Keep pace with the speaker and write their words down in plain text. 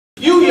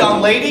young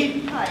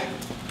lady. Hi.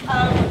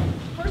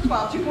 First of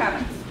all, two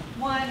comments.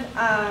 One,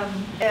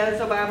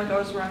 as Obama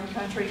goes around the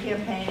country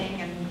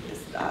campaigning and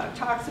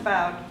talks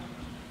about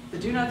the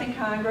Do Nothing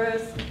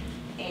Congress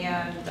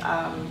and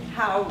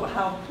how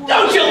poor...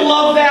 Don't you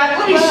love that?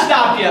 Let me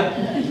stop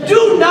you.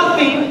 Do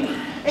nothing.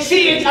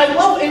 See, I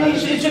love, and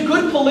it's a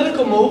good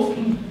political move.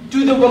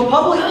 Do the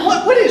Republican,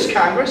 what is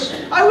Congress?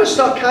 I always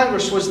thought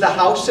Congress was the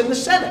House and the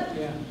Senate.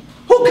 Yeah.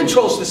 Who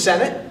controls the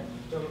Senate?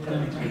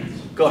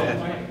 Go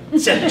ahead. It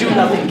said do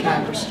nothing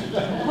Congress.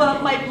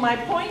 Well, my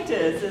point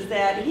is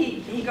that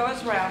he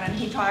goes around and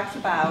he talks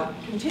about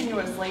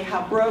continuously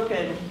how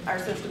broken our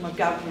system of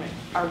government,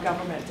 our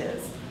government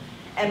is.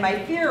 And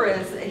my fear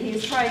is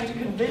he's trying to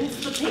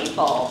convince the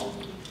people,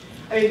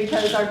 I mean,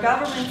 because our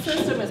government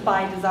system is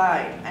by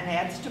design, and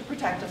that's to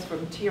protect us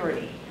from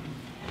tyranny.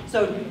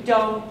 So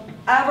don't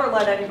ever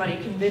let anybody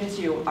convince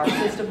you our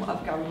system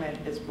of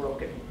government is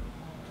broken,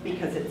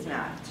 because it's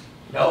not.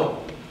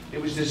 No,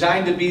 it was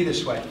designed to be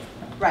this way.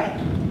 Right.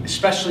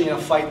 Especially in a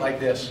fight like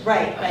this.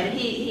 Right, but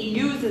he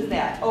uses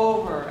that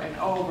over and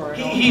over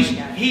and over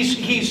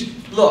again.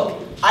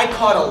 Look, I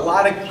caught a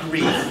lot of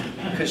grief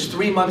because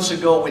 3 months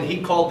ago when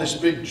he called this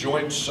big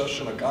joint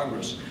session of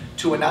Congress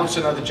to announce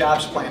another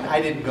jobs plan,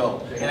 I didn't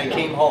go and I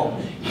came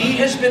home. He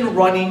has been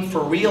running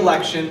for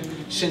re-election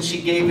since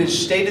he gave his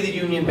State of the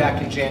Union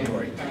back in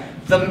January.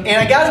 And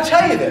I got to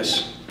tell you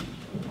this,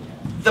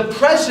 the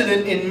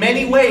president in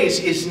many ways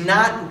is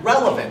not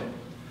relevant.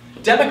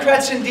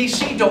 Democrats in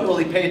DC don't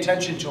really pay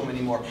attention to him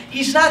anymore.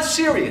 He's not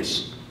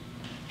serious.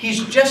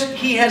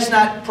 He has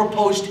not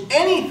proposed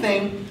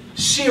anything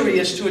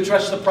serious to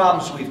address the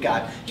problems we've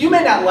got. You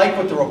may not like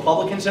what the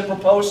Republicans have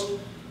proposed,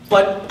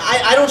 but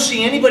I don't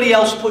see anybody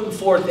else putting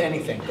forth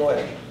anything. Go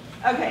ahead.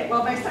 Okay,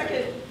 well, my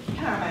second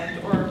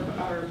comment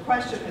or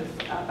question is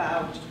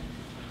about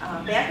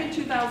back in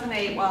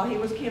 2008, while he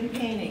was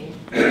campaigning,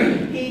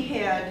 he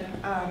had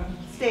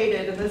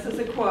stated, and this is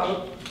a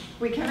quote,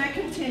 "We cannot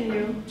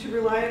continue to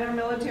rely on our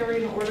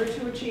military in order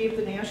to achieve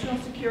the national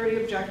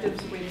security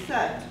objectives we've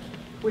set.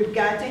 We've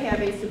got to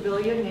have a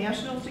civilian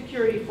national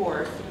security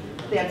force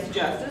that's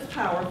just as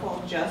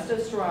powerful, just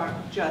as strong,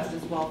 just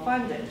as well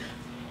funded."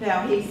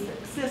 Now, he's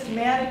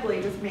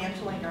systematically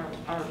dismantling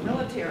our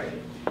military.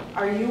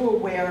 Are you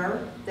aware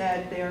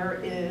that there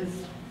is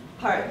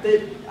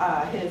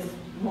his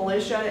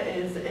militia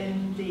is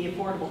in the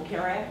Affordable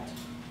Care Act?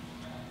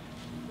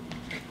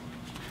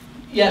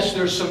 Yes,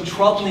 there's some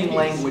troubling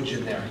language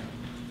in there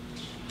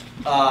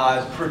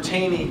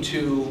pertaining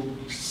to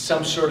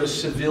some sort of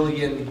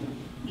civilian,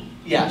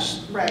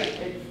 yes. Right,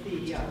 it's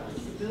the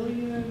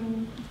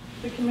civilian,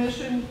 the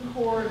Commission,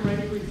 Corps, and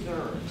Ready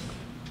Reserves.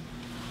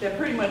 That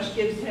pretty much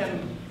gives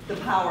him the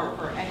power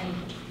for any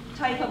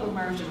type of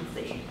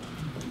emergency.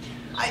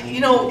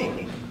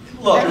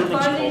 Look. And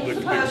funding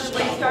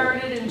supposedly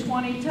started in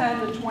 2010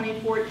 to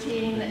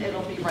 2014,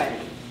 it'll be ready.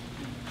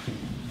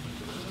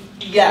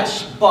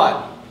 Yes,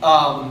 but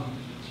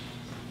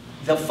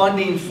the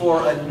funding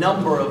for a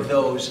number of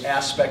those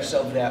aspects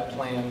of that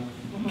plan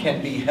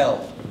can be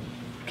held.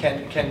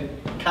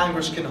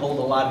 Congress can hold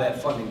a lot of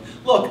that funding.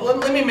 Look,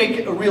 let me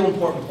make a real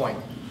important point.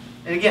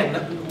 And again,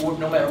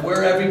 no matter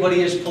where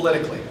everybody is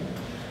politically,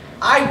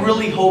 I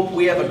really hope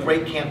we have a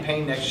great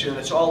campaign next year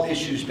that's all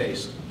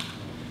issues-based.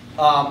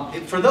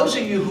 For those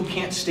of you who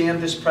can't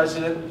stand this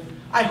president,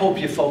 I hope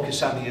you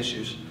focus on the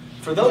issues.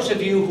 For those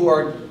of you who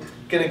are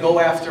going to go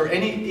after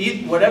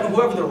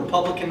whoever the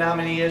Republican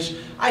nominee is,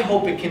 I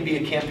hope it can be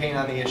a campaign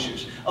on the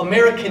issues.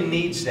 America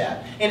needs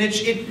that. And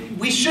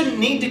we shouldn't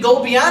need to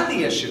go beyond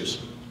the issues.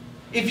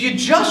 If you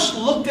just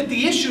looked at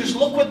the issues,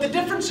 look what the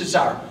differences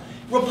are.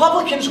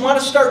 Republicans want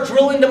to start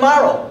drilling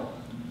tomorrow.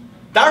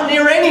 Darn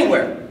near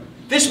anywhere.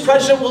 This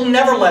president will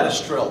never let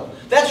us drill.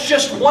 That's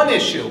just one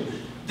issue.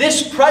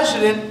 This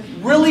president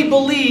really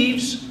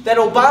believes that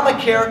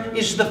Obamacare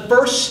is the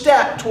first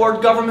step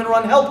toward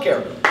government-run health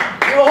care.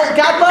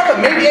 God love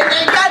him. Maybe,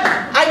 God,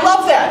 I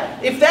love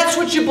that. If that's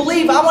what you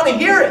believe, I want to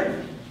hear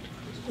it.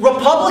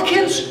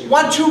 Republicans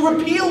want to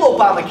repeal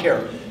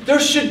Obamacare. There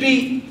should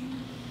be,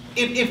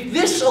 if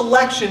this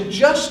election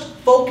just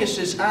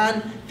focuses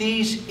on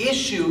these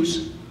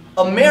issues,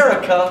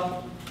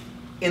 America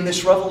in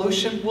this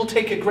revolution will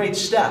take a great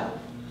step.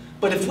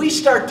 But if we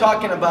start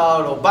talking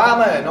about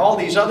Obama and all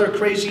these other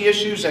crazy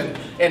issues and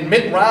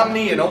Mitt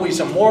Romney and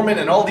he's a Mormon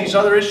and all these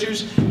other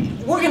issues,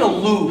 we're going to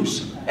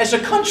lose. As a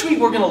country,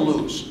 we're going to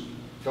lose.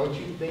 Don't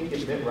you think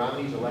if Mitt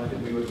Romney's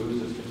elected, we would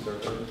lose as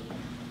conservatives?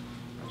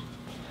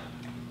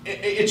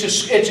 It's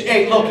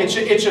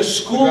a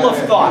school of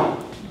thought.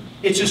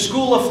 It's a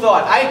school of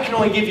thought. I can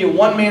only give you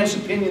one man's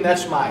opinion,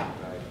 that's mine.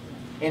 Right.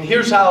 And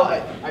here's how...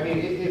 I mean,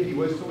 if he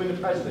was to win the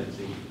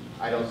presidency,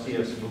 I don't see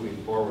us moving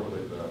forward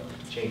with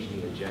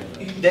changing the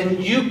agenda. Then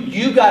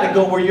you got to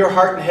go where your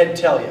heart and head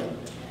tell you.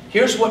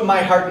 Here's what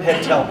my heart and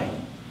head tell me.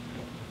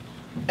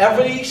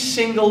 Every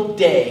single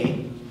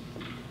day,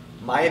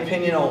 my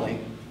opinion only,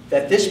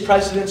 that this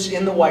president's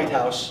in the White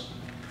House,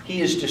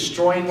 he is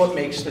destroying what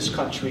makes this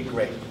country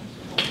great.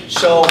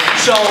 So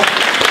just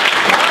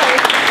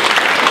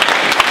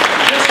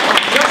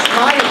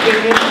my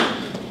opinion,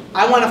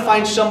 I want to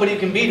find somebody who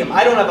can beat him.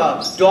 I don't have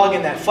a dog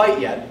in that fight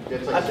yet.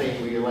 That's like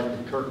saying we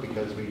elected Kirk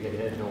because we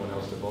had no one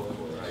else to vote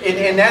for, right?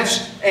 And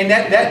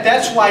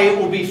that's why it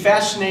will be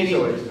fascinating.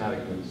 So it's not a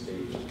good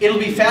statement. It'll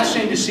be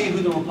fascinating to see who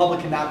the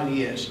Republican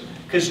nominee is,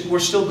 because we're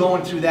still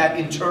going through that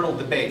internal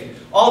debate.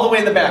 All the way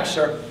in the back,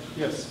 sir.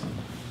 Yes.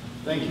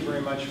 Thank you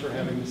very much for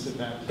having this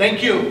event.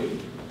 Thank you.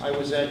 I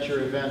was at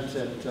your event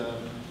at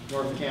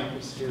North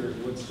Campus here at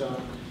Woodstock.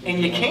 And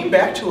you came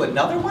back to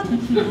another one?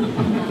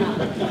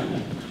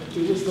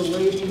 It was the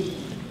lady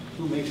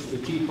who makes the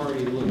Tea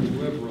Party look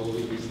liberal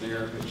who was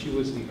there, but she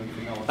wasn't even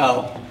familiar.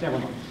 Oh. Never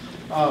mind.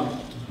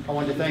 I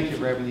wanted to thank you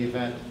for having the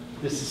event.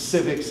 This is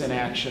civics in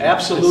action.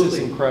 Absolutely. This is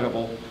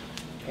incredible.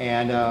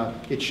 And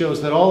it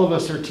shows that all of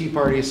us are Tea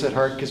Parties at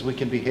heart because we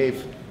can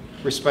behave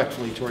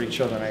respectfully toward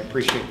each other, and I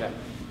appreciate that.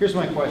 Here's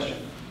my question.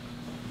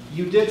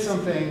 You did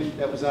something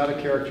that was out of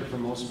character for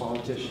most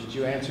politicians.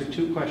 You answered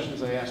 2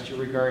 questions I asked you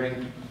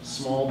regarding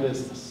small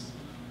business.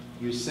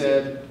 You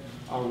said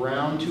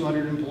around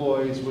 200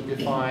 employees would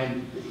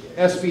define,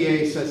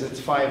 SBA says it's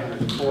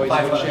 500 employees,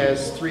 500. which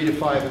has 3 to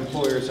 5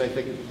 employers, I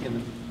think,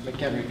 in the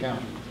McHenry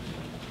County.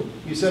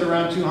 You said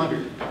around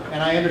 200,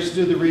 and I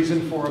understood the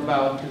reason for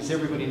about, because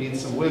everybody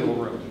needs some wiggle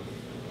room.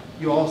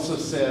 You also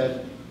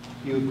said,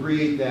 you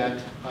agreed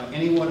that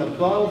anyone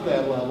above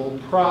that level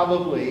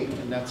probably,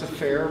 and that's a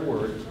fair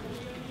word,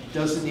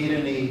 doesn't need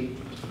any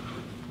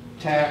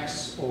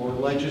tax or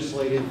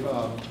legislative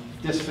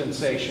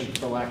dispensation,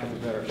 for lack of a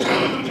better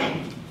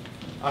term.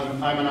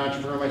 I'm an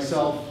entrepreneur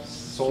myself,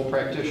 sole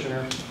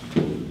practitioner.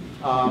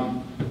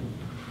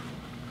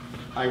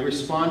 I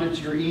responded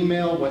to your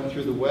email, went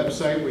through the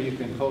website where you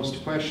can post a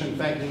question,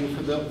 thanking you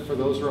for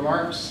those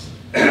remarks,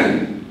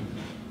 and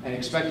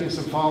expecting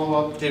some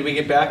follow-up. Did we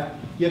get back?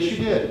 Yes, you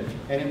did.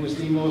 And it was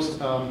the most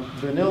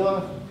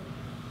vanilla,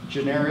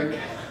 generic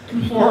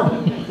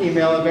form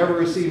email I've ever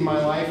received in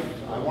my life.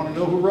 I want to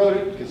know who wrote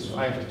it because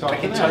I have to talk to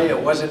them. I can tell you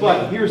it wasn't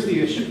But me. here's the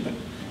issue.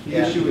 The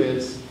Yeah. issue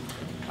is,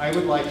 I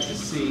would like to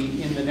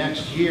see in the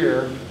next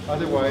year,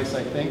 otherwise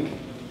I think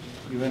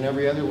you and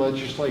every other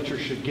legislature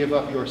should give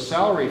up your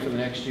salary for the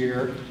next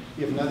year.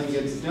 If nothing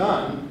gets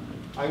done,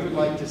 I would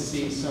like to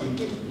see some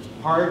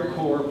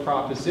hardcore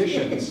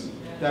propositions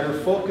that are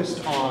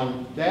focused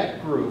on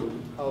that group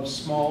of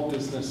small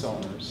business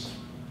owners.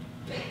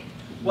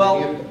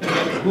 Well,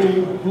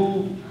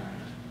 who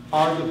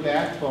are the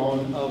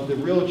backbone of the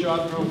real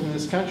job growth in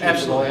this country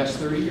Absolutely. for the last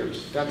 30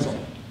 years. That's all.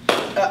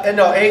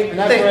 No, hey, And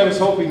that's what I was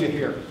hoping to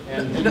hear.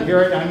 And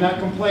here, I'm not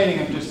complaining,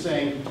 I'm just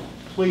saying,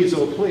 please,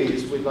 oh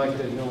please, we'd like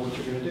to know what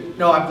you're going to do.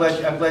 No, I'm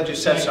glad you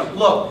said something.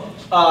 Look,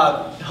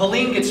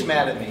 Helene gets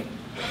mad at me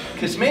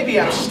because maybe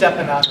I'm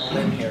stepping on a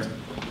limb here.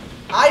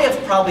 I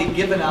have probably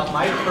given out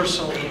my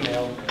personal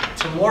email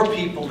to more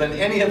people than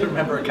any other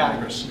member of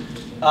Congress,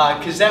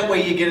 because that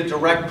way you get a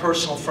direct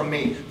personal from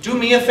me. Do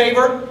me a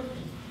favor.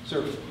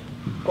 Sir.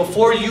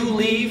 Before you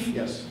leave,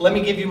 Yes. let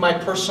me give you my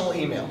personal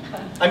email.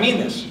 I mean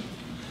this.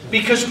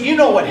 Because you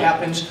know what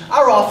happens,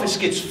 our office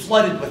gets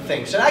flooded with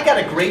things. And I got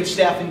a great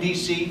staff in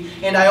DC,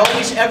 and I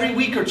always, every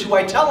week or two,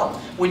 I tell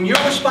them, when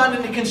you're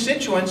responding to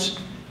constituents,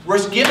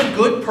 give a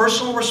good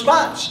personal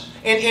response.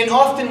 And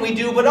often we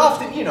do, but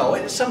often, you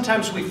know,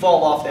 sometimes we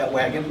fall off that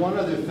wagon. And one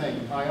other thing,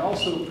 I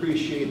also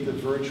appreciate the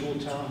virtual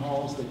town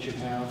halls that you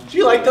have, Do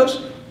you like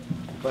those?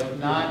 but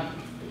not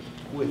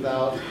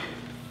without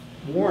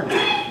warning.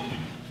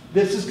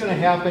 This is going to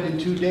happen in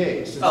 2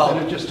 days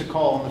instead of just a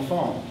call on the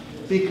phone.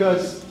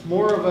 Because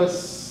more of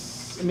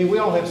us, I mean, we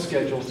all have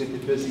schedules, they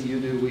get busy, you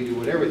do, we do,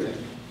 with everything.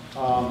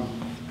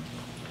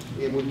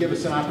 It would give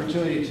us an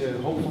opportunity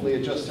to hopefully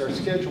adjust our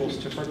schedules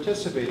to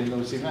participate in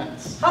those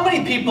events. How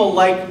many people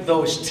like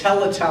those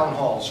tele-town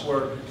halls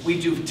where we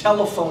do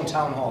telephone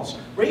town halls?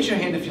 Raise your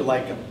hand if you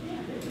like them.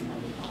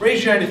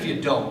 Raise your hand if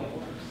you don't.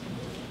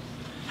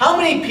 How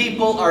many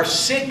people are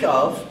sick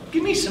of,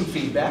 give me some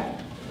feedback,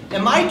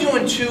 am I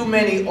doing too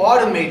many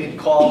automated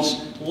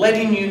calls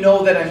letting you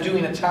know that I'm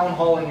doing a town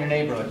hall in your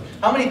neighborhood?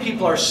 How many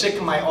people are sick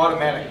of my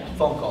automatic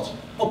phone calls?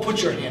 Oh,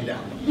 put your hand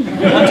down.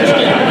 I'm just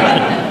kidding.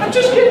 I'm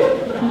just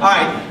kidding. All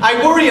right,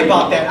 I worry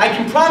about that. I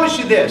can promise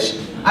you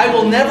this. I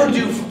will never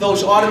do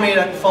those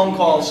automated phone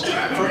calls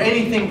for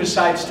anything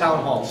besides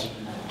town halls.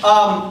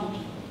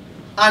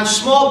 On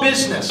small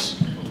business.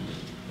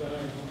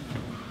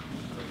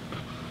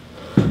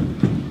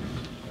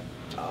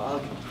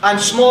 On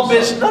small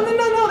business,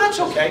 no, that's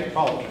okay.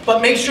 Oh.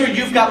 But make sure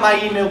you've got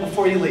my email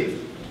before you leave.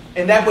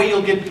 And that way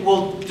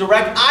we'll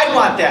direct, I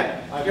want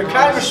that. Your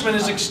congressman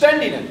is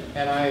extending it.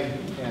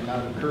 And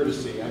out of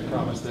courtesy, I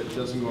promise that it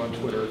doesn't go on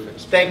Twitter or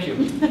Facebook. Thank you.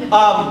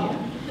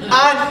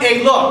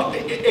 Look,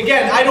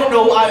 again, I don't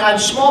know, on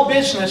small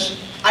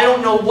business, I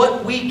don't know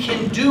what we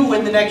can do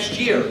in the next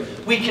year.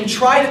 We can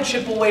try to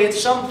chip away at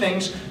some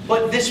things,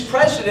 but this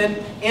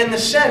president and the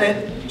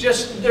Senate,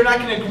 they're not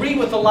going to agree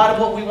with a lot of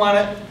what we want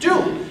to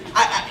do.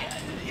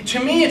 To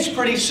me, it's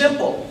pretty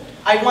simple.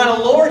 I want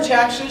to lower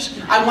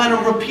taxes. I want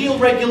to repeal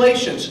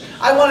regulations.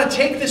 I want to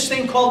take this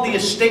thing called the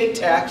estate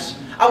tax.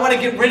 I want to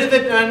get rid of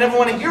it, and I never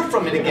want to hear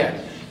from it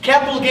again.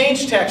 Capital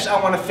gains tax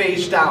I want to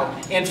phase down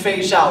and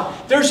phase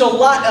out. There's a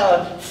lot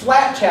of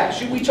flat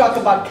tax. We talk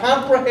about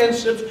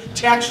comprehensive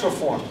tax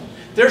reform.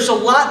 There's a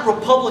lot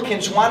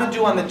Republicans want to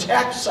do on the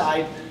tax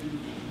side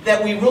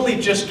that we really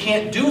just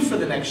can't do for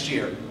the next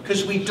year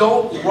because we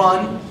don't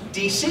run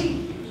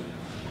DC.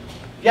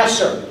 Yes,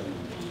 sir.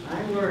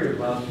 I'm worried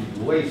about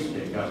the waste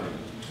in government.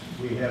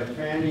 We have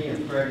Fannie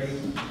and Freddie.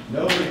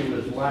 Nobody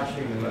was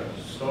watching the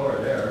store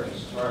there,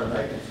 as far as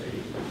I can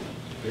see.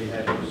 We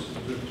had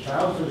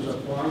thousands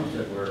of forms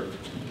that were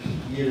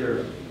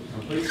either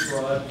complete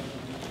fraud,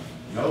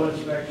 no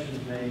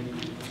inspections made,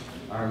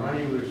 our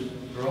money was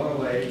thrown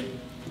away,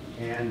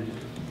 and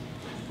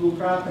who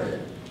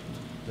profited?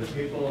 The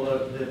people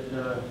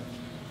that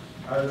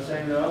are the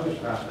same that others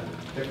profited,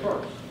 the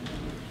courts.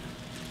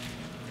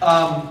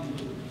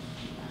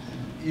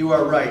 You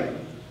are right.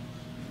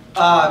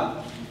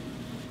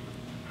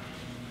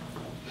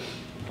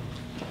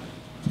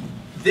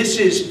 This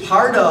is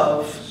part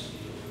of,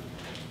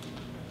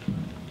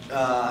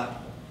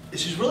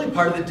 this is really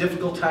part of the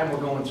difficult time we're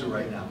going through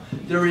right now.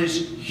 There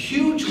is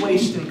huge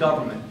waste in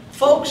government.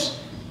 Folks,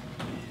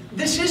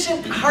 this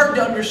isn't hard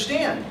to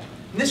understand.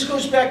 And this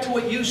goes back to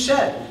what you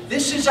said.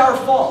 This is our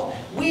fault.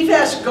 We've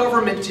asked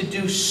government to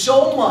do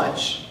so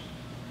much,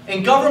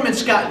 and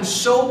government's gotten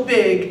so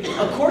big,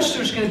 of course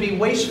there's going to be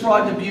waste,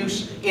 fraud, and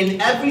abuse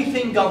in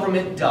everything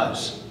government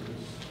does.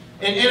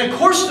 And of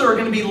course there are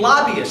going to be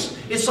lobbyists.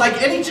 It's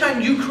like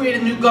anytime you create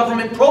a new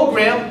government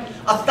program,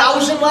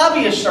 1,000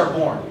 lobbyists are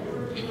born.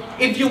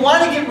 If you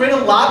want to get rid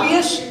of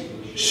lobbyists,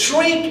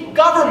 shrink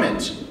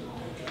government.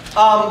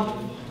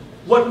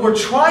 What we're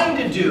trying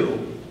to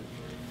do,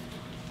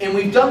 and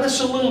we've done this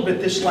a little bit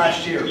this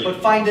last year,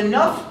 but find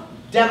enough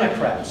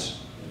Democrats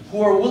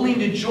who are willing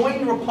to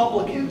join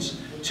Republicans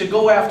to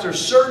go after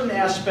certain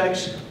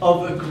aspects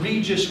of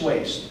egregious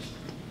waste.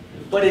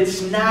 But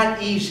it's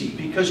not easy,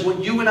 because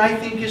what you and I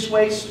think is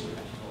waste,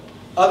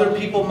 other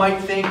people might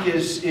think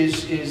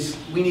is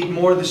we need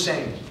more of the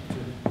same.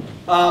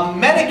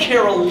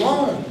 Medicare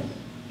alone,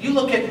 you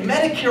look at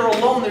Medicare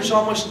alone, there's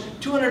almost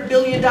 $200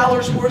 billion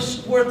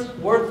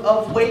worth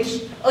of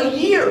waste a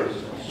year,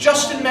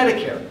 just in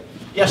Medicare.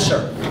 Yes,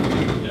 sir.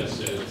 Yes,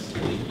 they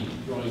keep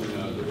throwing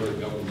the word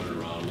government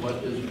around. What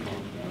is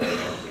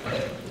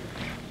government?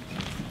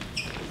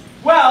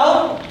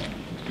 Well,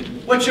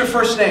 what's your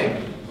first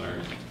name?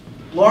 Clarence.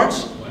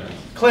 Lawrence? Clarence.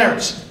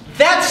 Clarence.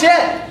 That's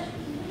it.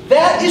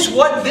 That is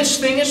what this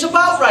thing is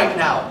about right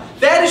now.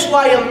 That is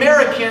why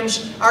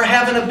Americans are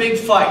having a big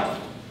fight.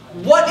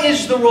 What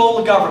is the role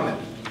of government?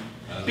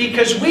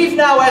 Because we've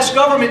now asked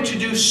government to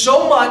do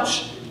so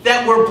much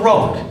that we're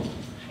broke.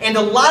 And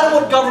a lot of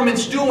what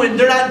government's doing,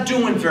 they're not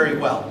doing very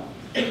well.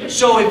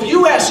 So if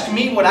you ask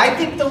me what I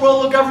think the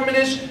role of government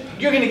is,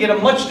 you're going to get a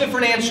much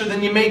different answer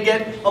than you may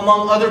get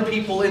among other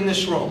people in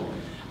this room.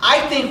 I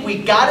think we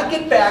got to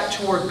get back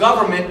to where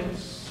government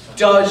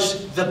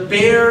does the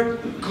bare,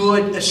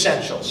 good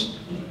essentials.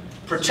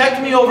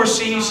 Protect me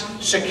overseas,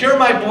 secure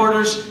my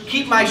borders,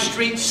 keep my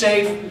streets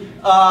safe,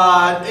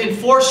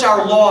 enforce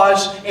our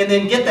laws, and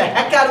then get the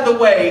heck out of the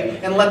way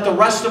and let the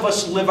rest of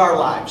us live our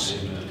lives.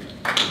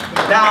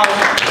 Now,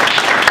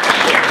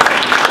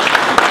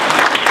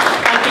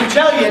 I can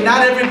tell you,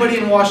 not everybody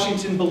in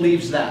Washington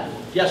believes that.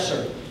 Yes,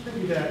 sir.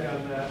 Piggyback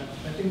on that,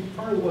 I think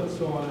part of what's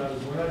going on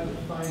is we're not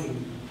defining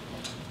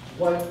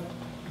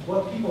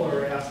what people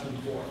are asking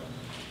for.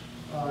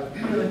 I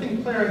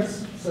think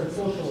Clarence said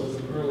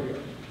socialism earlier,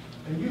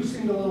 and you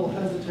seemed a little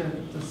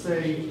hesitant to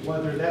say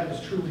whether that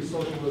was truly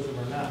socialism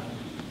or not.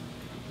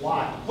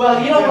 Why?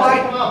 Well, you know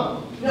That's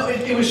why? No,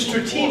 it was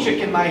strategic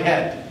in my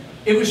head.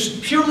 It was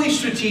purely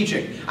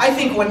strategic. I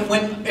think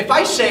if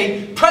I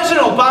say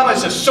President Obama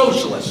is a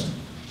socialist,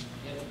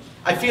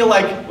 I feel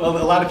like, well,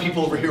 a lot of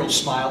people over here will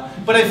smile,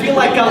 but I feel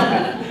like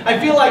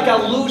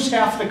I'll lose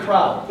half the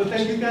crowd. But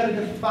then you've got to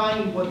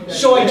define what that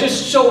So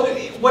is. so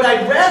what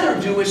I'd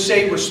rather do is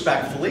say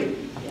respectfully,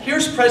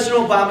 here's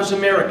President Obama's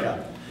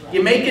America.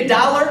 You make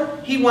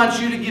 $1, he wants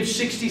you to give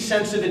 60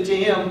 cents of it to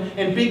him,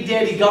 and Big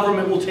Daddy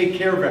government will take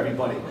care of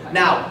everybody.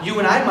 Now, you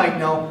and I might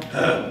know,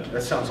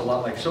 that sounds a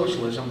lot like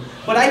socialism,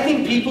 but I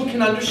think people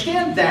can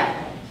understand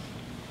that.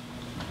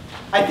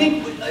 I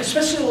think,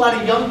 especially a lot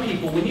of young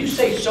people, when you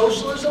say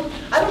socialism,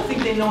 I don't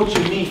think they know what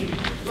you mean.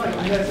 Right,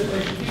 and that's an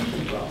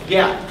education problem.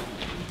 Yeah.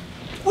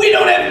 We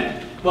don't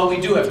have, well, we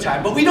do have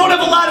time, but we don't have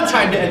a lot of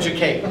time to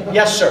educate.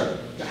 Yes, sir.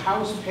 The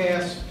House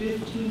passed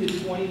 15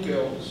 to 20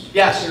 bills.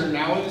 Yes. They're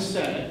now in the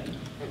Senate.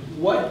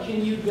 What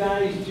can you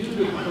guys do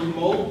to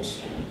promote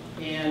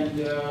and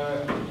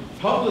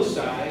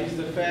publicize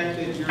the fact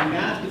that you're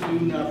not the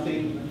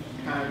do-nothing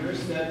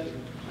Congress, that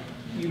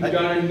you've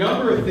done a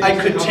number of things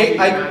to help the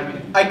economy?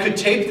 I could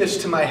tape this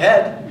to my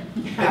head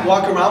and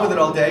walk around with it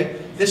all day.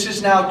 This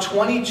is now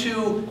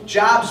 22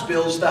 jobs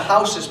bills the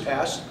House has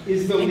passed.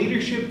 Is the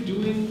leadership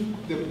doing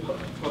the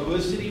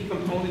publicity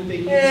component they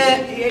need?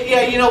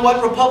 Yeah, you know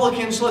what,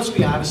 Republicans, let's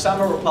be honest,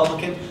 I'm a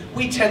Republican.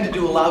 We tend to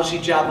do a lousy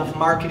job of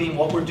marketing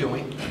what we're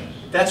doing.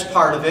 That's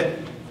part of it.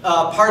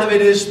 Part of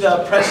it is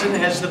the president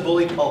has the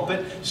bully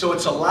pulpit, so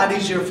it's a lot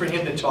easier for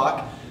him to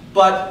talk.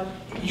 But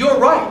you're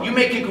right, you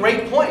make a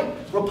great point.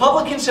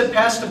 Republicans have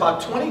passed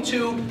about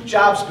 22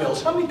 jobs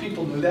bills. How many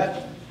people knew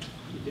that?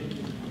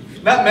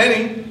 Not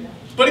many.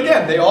 But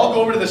again, they all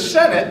go over to the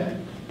Senate,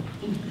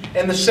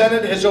 and the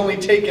Senate has only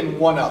taken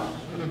one up.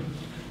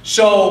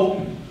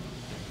 So,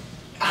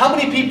 how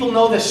many people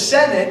know the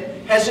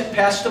Senate hasn't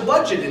passed a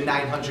budget in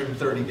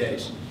 930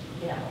 days?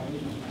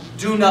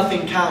 Do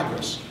nothing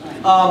Congress.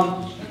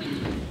 Part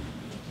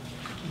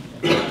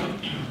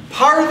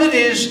of it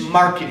is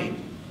marketing.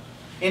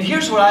 And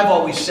here's what I've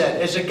always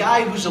said. As a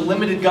guy who's a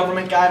limited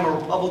government guy, I'm a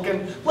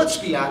Republican, let's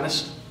be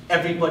honest,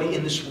 everybody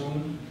in this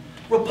room,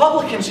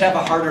 Republicans have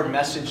a harder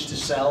message to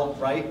sell,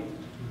 right?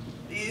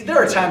 There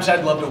are times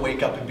I'd love to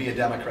wake up and be a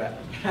Democrat.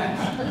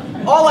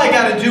 All I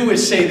got to do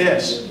is say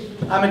this: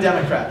 I'm a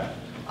Democrat.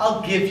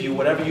 I'll give you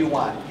whatever you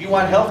want. You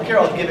want health care?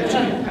 I'll give it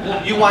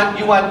to you. You want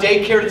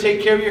daycare to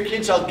take care of your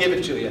kids? I'll give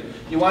it to you.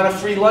 You want a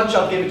free lunch?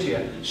 I'll give it to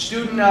you.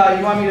 Student,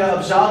 you want me to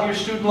absolve your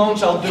student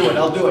loans? I'll do it.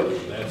 I'll do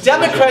it.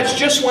 Democrats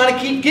just want to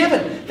keep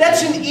giving.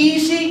 That's an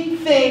easy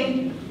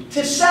thing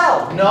to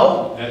sell.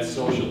 No? That's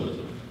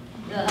socialism.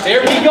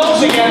 There he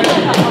goes again.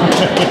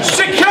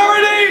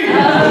 Security!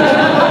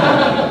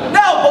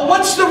 No, but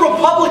what's the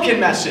Republican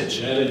message?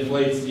 That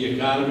inflates the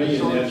economy,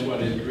 and that's what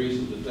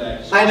increases the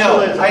tax. I know.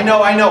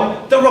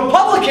 The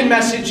Republican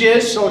message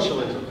is...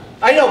 Socialism.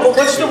 I know, but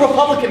what's the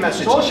Republican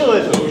message?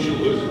 Socialism.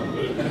 Socialism.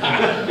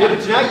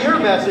 It's not your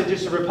message,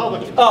 it's the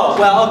Republican. Oh,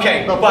 well,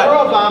 okay. Before But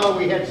Obama,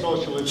 we had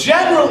socialism.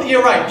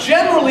 you're right.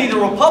 Generally, the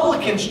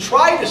Republicans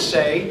try to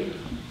say,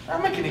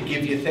 I'm not going to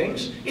give you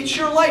things. It's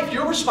your life.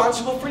 You're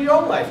responsible for your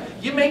own life.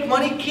 You make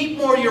money, keep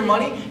more of your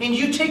money, and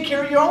you take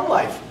care of your own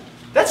life.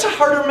 That's a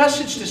harder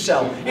message to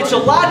sell. It's a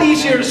lot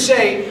easier to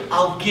say,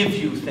 I'll give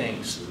you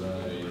things.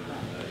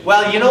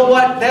 Well, you know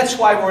what? That's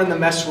why we're in the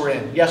mess we're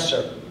in. Yes,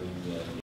 sir.